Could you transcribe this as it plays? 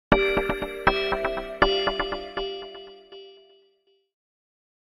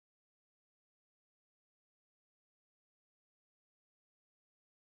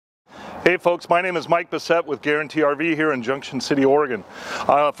Hey folks, my name is Mike.Bassett with Guaranty RV here in Junction City, Oregon.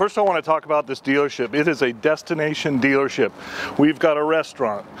 First I want to talk about this dealership. It is a destination dealership. We've got a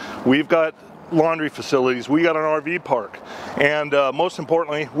restaurant, we've got laundry facilities, we got an RV park, and most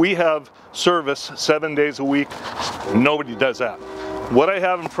importantly, we have service 7 days a week. Nobody does that. What I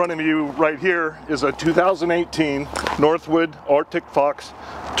have in front of you right here is a 2018 Northwood Arctic Fox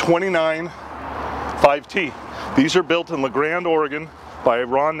 29 5T. These are built in La Grande, Oregon by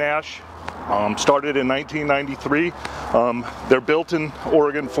Ron Nash. Started in 1993. They're built in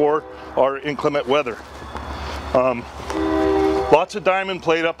Oregon for our inclement weather. Lots of diamond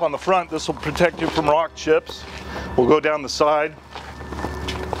plate up on the front. This will protect you from rock chips. We'll go down the side.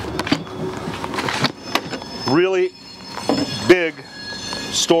 Really big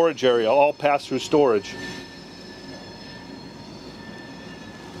storage area, all pass-through storage.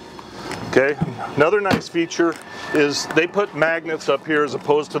 Okay, another nice feature is they put magnets up here as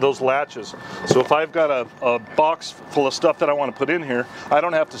opposed to those latches. So if I've got a box full of stuff that I want to put in here, I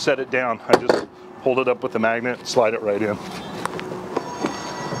don't have to set it down. I just hold it up with the magnet, slide it right in.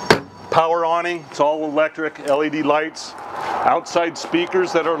 Power awning, it's all electric, LED lights. Outside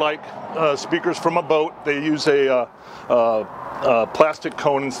speakers that are like speakers from a boat. They use a plastic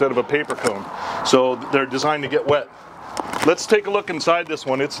cone instead of a paper cone. So they're designed to get wet. Let's take a look inside this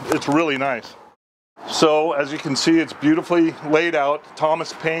one. It's really nice. So as you can see, it's beautifully laid out.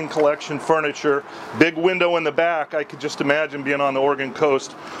 Thomas Paine collection furniture. Big window in the back. I could just imagine being on the Oregon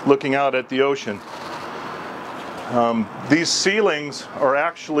coast looking out at the ocean. These ceilings are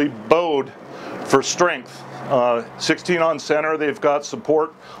actually bowed for strength. 16 on center. They've got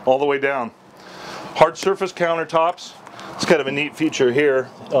support all the way down. Hard surface countertops. It's kind of a neat feature here.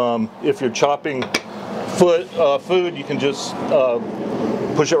 If you're chopping food, you can just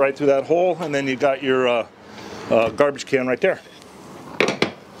push it right through that hole, and then you got your garbage can right there.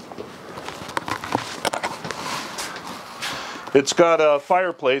 It's got a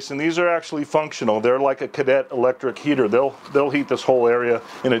fireplace, and these are actually functional. They're like a cadet electric heater. They'll heat this whole area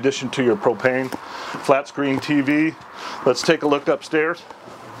in addition to your propane. Flat screen TV. Let's take a look upstairs.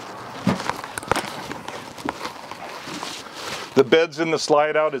 The bed's in the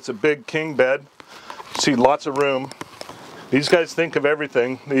slide out. It's a big king bed. See, lots of room. These guys think of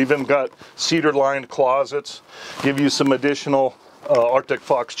everything. They even got cedar lined closets. Give you some additional Arctic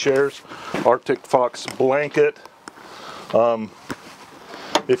Fox chairs, Arctic Fox blanket.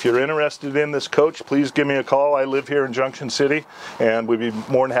 If you're interested in this coach, please give me a call. I live here in Junction City, and we'd be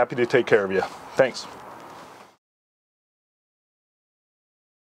more than happy to take care of you. Thanks.